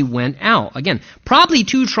and she went out. Again, probably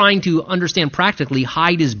too trying to understand practically,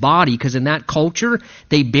 hide his body, because in that culture,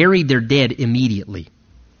 they buried their dead immediately.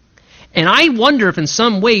 And I wonder if in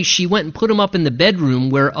some way she went and put him up in the bedroom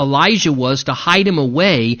where Elijah was to hide him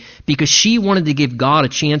away, because she wanted to give God a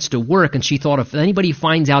chance to work, and she thought if anybody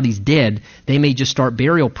finds out he's dead, they may just start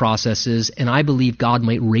burial processes, and I believe God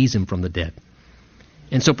might raise him from the dead.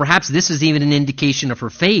 And so perhaps this is even an indication of her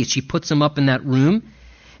faith. She puts him up in that room,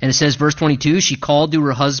 and it says, verse 22, she called to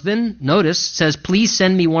her husband. Notice, it says, please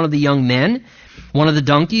send me one of the young men, one of the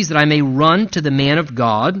donkeys, that I may run to the man of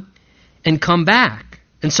God and come back.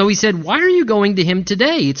 And so he said, why are you going to him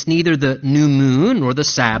today? It's neither the new moon nor the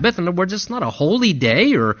Sabbath. In other words, it's not a holy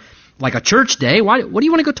day or like a church day. What do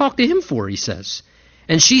you want to go talk to him for, he says.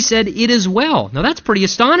 And she said, it is well. Now that's pretty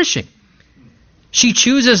astonishing. She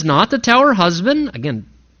chooses not to tell her husband. Again,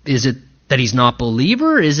 is it that he's not a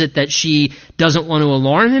believer? Is it that she doesn't want to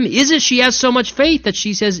alarm him? Is it she has so much faith that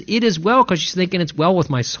she says, it is well, because she's thinking it's well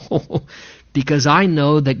with my soul, because I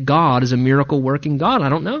know that God is a miracle-working God. I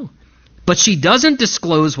don't know. But she doesn't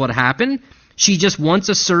disclose what happened. She just wants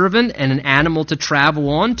a servant and an animal to travel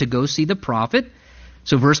on to go see the prophet.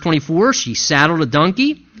 So verse 24, she saddled a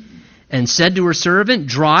donkey and said to her servant,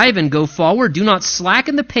 drive and go forward. Do not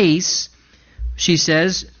slacken the pace. She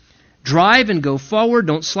says, drive and go forward.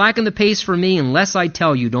 Don't slacken the pace for me unless I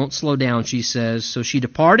tell you. Don't slow down, she says. So she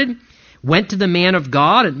departed, went to the man of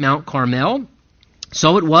God at Mount Carmel.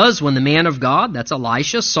 So it was when the man of God, that's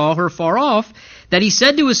Elisha, saw her far off, that he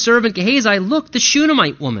said to his servant Gehazi, look, the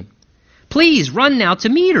Shunammite woman. Please run now to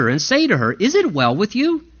meet her and say to her, is it well with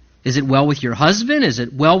you? Is it well with your husband? Is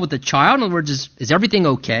it well with the child? In other words, is everything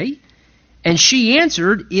okay? And she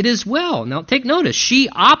answered, it is well. Now take notice, she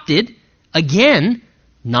opted, again,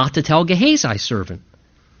 not to tell Gehazi's servant.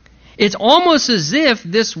 It's almost as if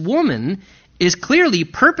this woman is clearly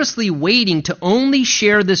purposely waiting to only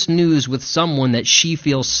share this news with someone that she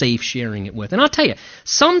feels safe sharing it with. And I'll tell you,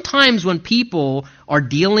 sometimes when people are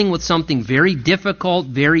dealing with something very difficult,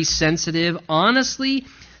 very sensitive, honestly,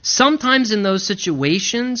 sometimes in those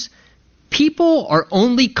situations, people are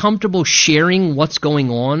only comfortable sharing what's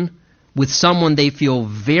going on with someone they feel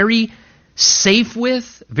very safe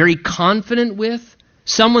with, very confident with,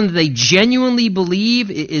 someone that they genuinely believe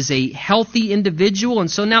is a healthy individual. And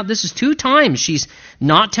so now this is 2 times she's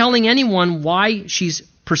not telling anyone why she's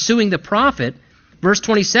pursuing the prophet. Verse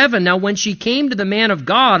 27, now when she came to the man of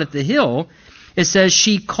God at the hill, it says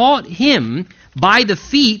she caught him by the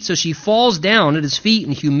feet, so she falls down at his feet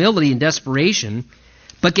in humility and desperation.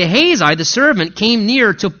 But Gehazi, the servant, came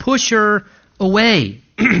near to push her away.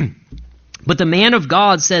 But the man of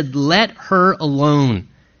God said, let her alone,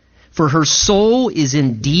 for her soul is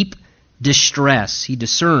in deep distress. He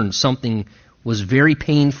discerned something was very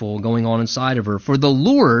painful going on inside of her. For the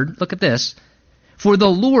Lord, look at this, for the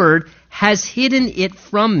Lord has hidden it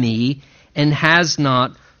from me and has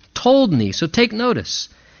not told me. So take notice.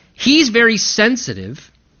 He's very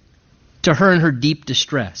sensitive to her in her deep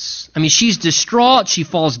distress. I mean, she's distraught. She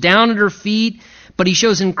falls down at her feet. But he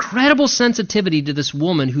shows incredible sensitivity to this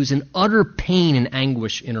woman who's in utter pain and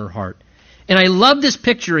anguish in her heart. And I love this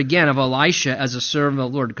picture again of Elisha as a servant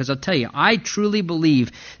of the Lord, because I'll tell you, I truly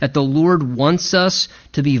believe that the Lord wants us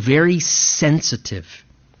to be very sensitive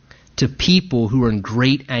to people who are in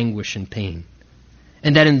great anguish and pain.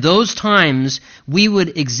 And that in those times, we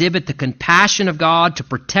would exhibit the compassion of God to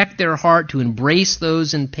protect their heart, to embrace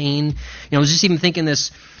those in pain. I was just even thinking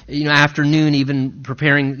this, afternoon, even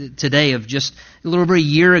preparing today, of just a little over a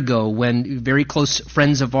year ago when very close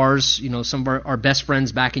friends of ours, some of our best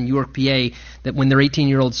friends back in York, PA, that when their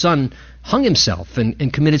 18-year-old son hung himself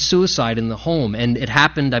and committed suicide in the home. And it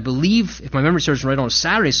happened, I believe, if my memory serves me right, on a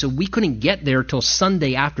Saturday, so we couldn't get there till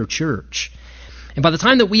Sunday after church. And by the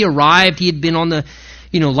time that we arrived, he had been on the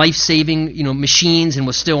life-saving, machines and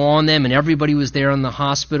was still on them, and everybody was there in the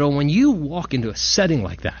hospital. When you walk into a setting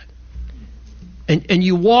like that, and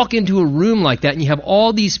you walk into a room like that, and you have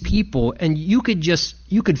all these people, and you could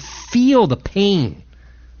feel the pain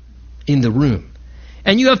in the room.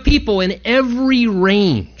 And you have people in every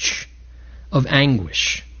range of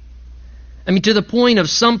anguish. I mean, to the point of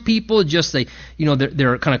some people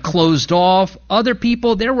they're kind of closed off. Other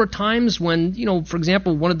people, there were times when, for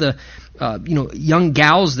example, one of the young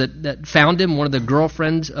gals that found him, one of the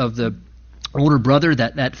girlfriends of the older brother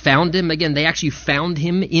that found him, again, they actually found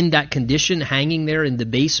him in that condition, hanging there in the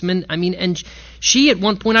basement. I mean, and she, at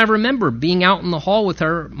one point, I remember being out in the hall with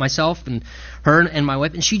myself and her and my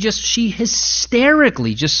wife, and she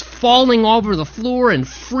hysterically just falling over the floor and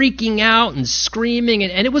freaking out and screaming,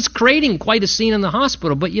 and it was creating quite a scene in the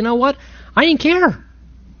hospital. But you know what? I didn't care.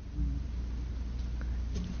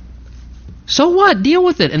 So what? Deal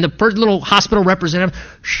with it. And the little hospital representative,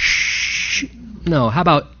 shh. No, how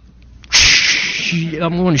about,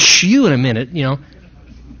 I'm going to shh you in a minute,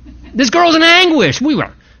 This girl's in anguish.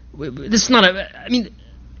 This is not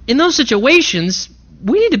in those situations,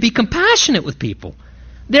 we need to be compassionate with people.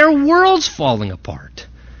 Their world's falling apart.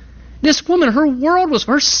 This woman,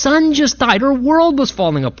 her son just died. Her world was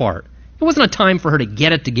falling apart. It wasn't a time for her to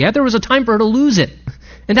get it together. It was a time for her to lose it.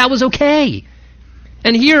 And that was okay.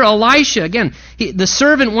 And here, Elisha, again, the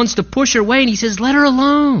servant wants to push her away, and he says, let her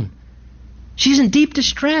alone. She's in deep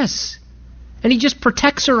distress. And he just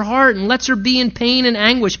protects her heart and lets her be in pain and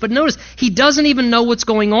anguish. But notice, he doesn't even know what's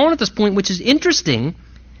going on at this point, which is interesting.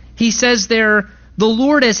 He says there, the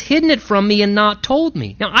Lord has hidden it from me and not told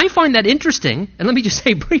me. Now, I find that interesting, and let me just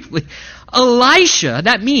say briefly, Elisha,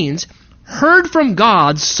 that means, heard from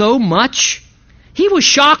God so much, he was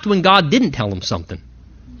shocked when God didn't tell him something.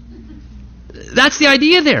 That's the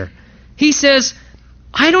idea there. He says,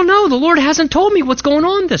 I don't know, the Lord hasn't told me what's going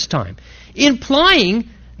on this time. Implying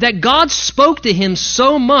that God spoke to him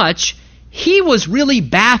so much, he was really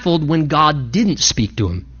baffled when God didn't speak to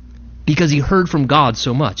him because he heard from God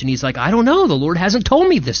so much. And he's like, I don't know, the Lord hasn't told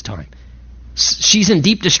me this time. She's in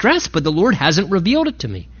deep distress, but the Lord hasn't revealed it to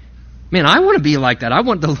me. Man, I want to be like that. I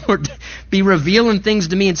want the Lord to be revealing things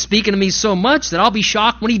to me and speaking to me so much that I'll be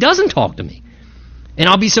shocked when he doesn't talk to me. And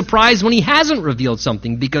I'll be surprised when he hasn't revealed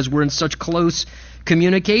something because we're in such close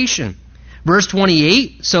communication. Verse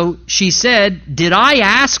 28, so she said, did I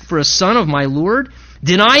ask for a son of my Lord?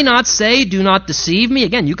 Did I not say, do not deceive me?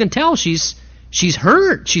 Again, you can tell she's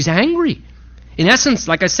hurt. She's angry. In essence,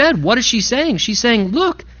 like I said, what is she saying? She's saying,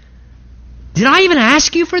 look, did I even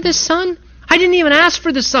ask you for this son? I didn't even ask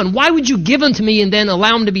for this son. Why would you give him to me and then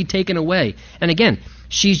allow him to be taken away? And again,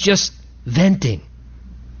 she's just venting.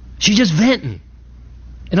 She's just venting.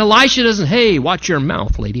 And Elisha doesn't, hey, watch your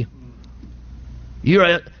mouth, lady.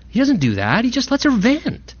 He doesn't do that. He just lets her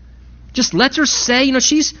vent. Just lets her say,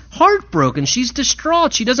 she's heartbroken. She's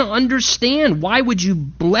distraught. She doesn't understand. Why would you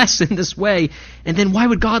bless in this way? And then why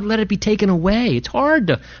would God let it be taken away? It's hard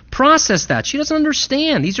to process that. She doesn't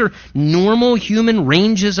understand. These are normal human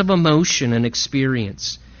ranges of emotion and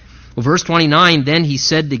experience. Well, verse 29, then he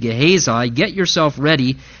said to Gehazi, get yourself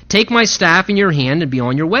ready. Take my staff in your hand and be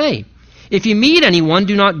on your way. If you meet anyone,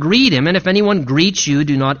 do not greet him, and if anyone greets you,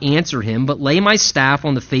 do not answer him, but lay my staff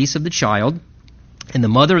on the face of the child. And the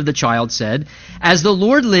mother of the child said, as the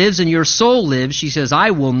Lord lives and your soul lives, she says,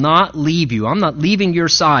 I will not leave you. I'm not leaving your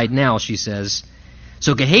side now, she says.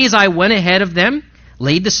 So Gehazi went ahead of them,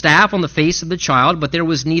 laid the staff on the face of the child, but there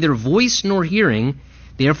was neither voice nor hearing.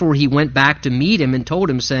 Therefore he went back to meet him and told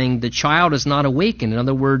him, saying, the child is not awakened. In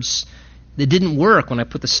other words, it didn't work when I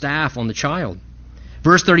put the staff on the child.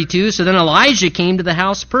 Verse 32, so then Elijah came to the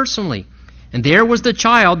house personally, and there was the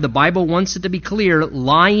child, the Bible wants it to be clear,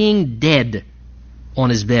 lying dead on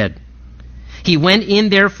his bed. He went in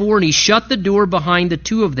therefore, and he shut the door behind the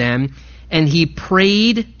two of them, and he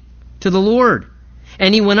prayed to the Lord.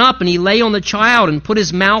 And he went up, and he lay on the child, and put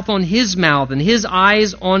his mouth on his mouth, and his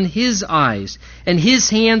eyes on his eyes, and his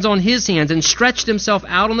hands on his hands, and stretched himself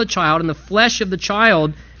out on the child, and the flesh of the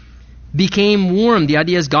child became warm. The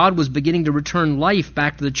idea is God was beginning to return life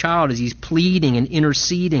back to the child as he's pleading and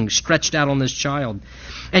interceding, stretched out on this child.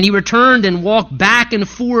 And he returned and walked back and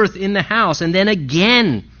forth in the house. And then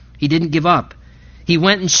again, he didn't give up. He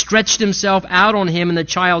went and stretched himself out on him, and the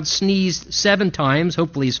child sneezed 7 times.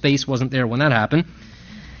 Hopefully his face wasn't there when that happened.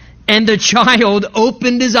 And the child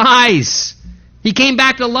opened his eyes. He came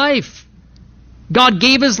back to life. God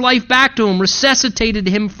gave his life back to him, resuscitated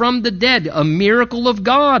him from the dead. A miracle of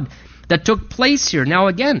God that took place here. Now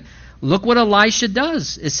again, look what Elisha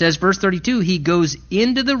does. It says, verse 32, he goes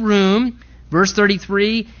into the room. Verse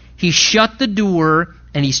 33, he shut the door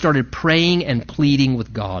and he started praying and pleading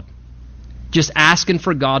with God. Just asking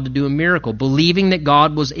for God to do a miracle, believing that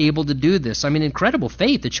God was able to do this. I mean, incredible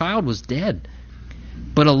faith. The child was dead.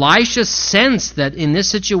 But Elisha sensed that in this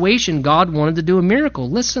situation, God wanted to do a miracle.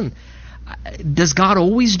 Listen, does God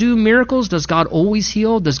always do miracles? Does God always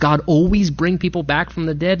heal? Does God always bring people back from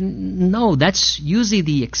the dead? No, that's usually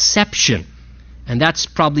the exception. And that's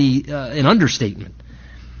probably an understatement.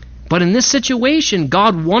 But in this situation,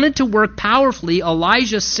 God wanted to work powerfully.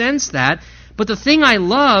 Elijah sensed that. But the thing I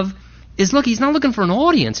love is, look, he's not looking for an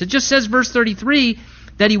audience. It just says, verse 33,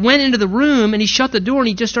 that he went into the room and he shut the door and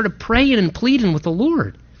he just started praying and pleading with the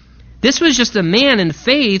Lord. This was just a man in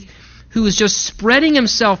faith who is just spreading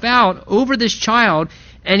himself out over this child,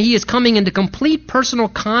 and he is coming into complete personal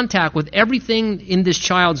contact with everything in this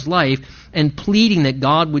child's life and pleading that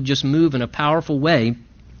God would just move in a powerful way.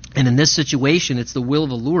 And in this situation, it's the will of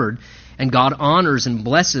the Lord, and God honors and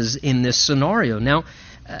blesses in this scenario. Now,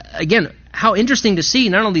 again, how interesting to see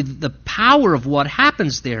not only the power of what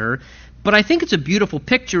happens there, but I think it's a beautiful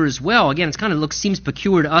picture as well. Again, it seems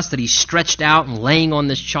peculiar to us that he's stretched out and laying on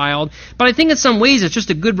this child. But I think in some ways it's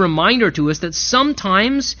just a good reminder to us that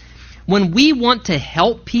sometimes when we want to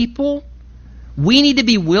help people, we need to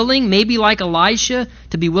be willing, maybe like Elisha,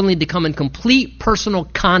 to be willing to come in complete personal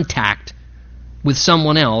contact with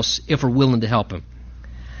someone else if we're willing to help him.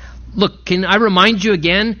 Look, can I remind you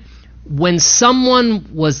again, when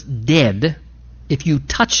someone was dead, if you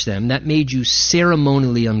touched them, that made you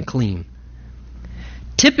ceremonially unclean.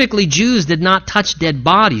 Typically, Jews did not touch dead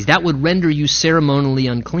bodies. That would render you ceremonially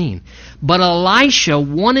unclean. But Elisha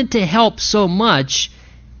wanted to help so much,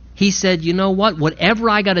 he said, you know what? Whatever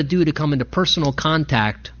I got to do to come into personal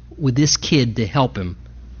contact with this kid to help him,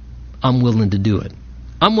 I'm willing to do it.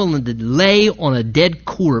 I'm willing to lay on a dead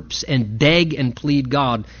corpse and beg and plead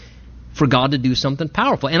God for God to do something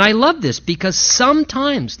powerful. And I love this because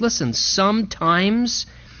sometimes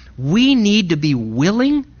we need to be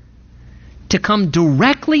willing to come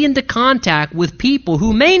directly into contact with people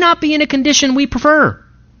who may not be in a condition we prefer.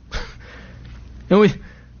 And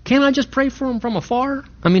can't I just pray for them from afar?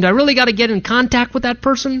 I mean, I really got to get in contact with that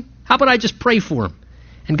person? How about I just pray for them?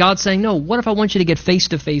 And God's saying, no, what if I want you to get face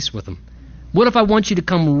to face with them? What if I want you to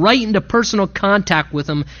come right into personal contact with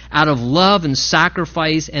them out of love and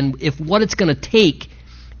sacrifice, and if what it's going to take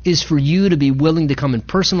is for you to be willing to come in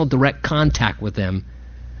personal direct contact with them,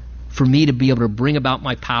 for me to be able to bring about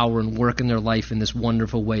my power and work in their life in this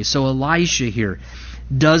wonderful way. So Elisha here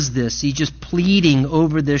does this. He's just pleading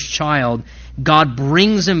over this child. God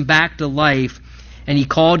brings him back to life, and he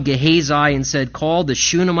called Gehazi and said, call the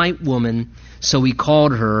Shunammite woman. So he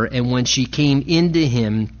called her, and when she came into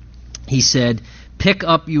him, he said, pick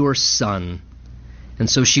up your son. And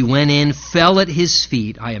so she went in, fell at his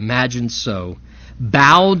feet, I imagine so,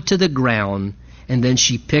 bowed to the ground, and then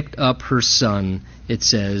she picked up her son, it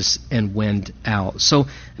says, and went out. So,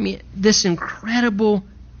 I mean, this incredible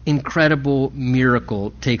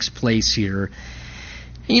miracle takes place here.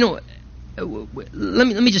 You know, let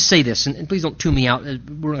me just say this, and please don't tune me out.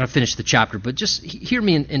 We're going to finish the chapter, but just hear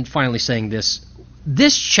me in finally saying this.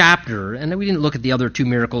 This chapter, and we didn't look at the other 2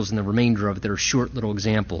 miracles and the remainder of it that are short little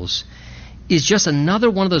examples, is just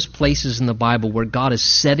another one of those places in the Bible where God is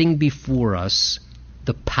setting before us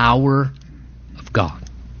the power of God.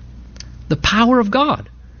 The power of God.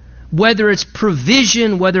 Whether it's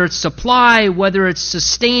provision, whether it's supply, whether it's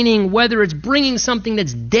sustaining, whether it's bringing something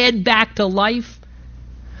that's dead back to life,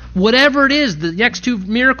 whatever it is, the next 2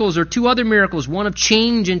 miracles are 2 other miracles, one of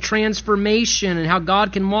change and transformation and how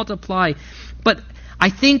God can multiply. But I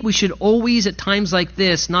think we should always, at times like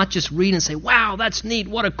this, not just read and say, wow, that's neat,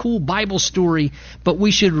 what a cool Bible story, but we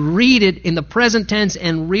should read it in the present tense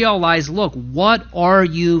and realize, look, what are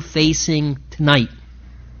you facing tonight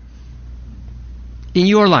in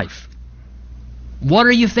your life? What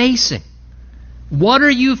are you facing? What are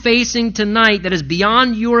you facing tonight that is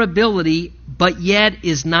beyond your ability, but yet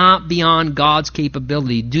is not beyond God's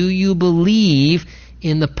capability? Do you believe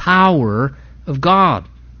in the power of God?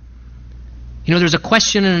 You know, there's a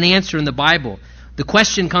question and an answer in the Bible. The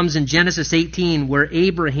question comes in Genesis 18 where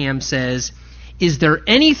Abraham says, "Is there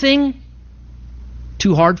anything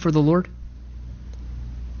too hard for the Lord?"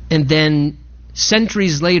 And then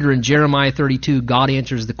centuries later in Jeremiah 32, God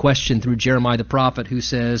answers the question through Jeremiah the prophet, who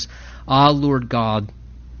says, "Ah, Lord God,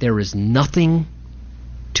 there is nothing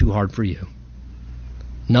too hard for you."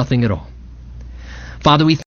 Nothing at all. Father, we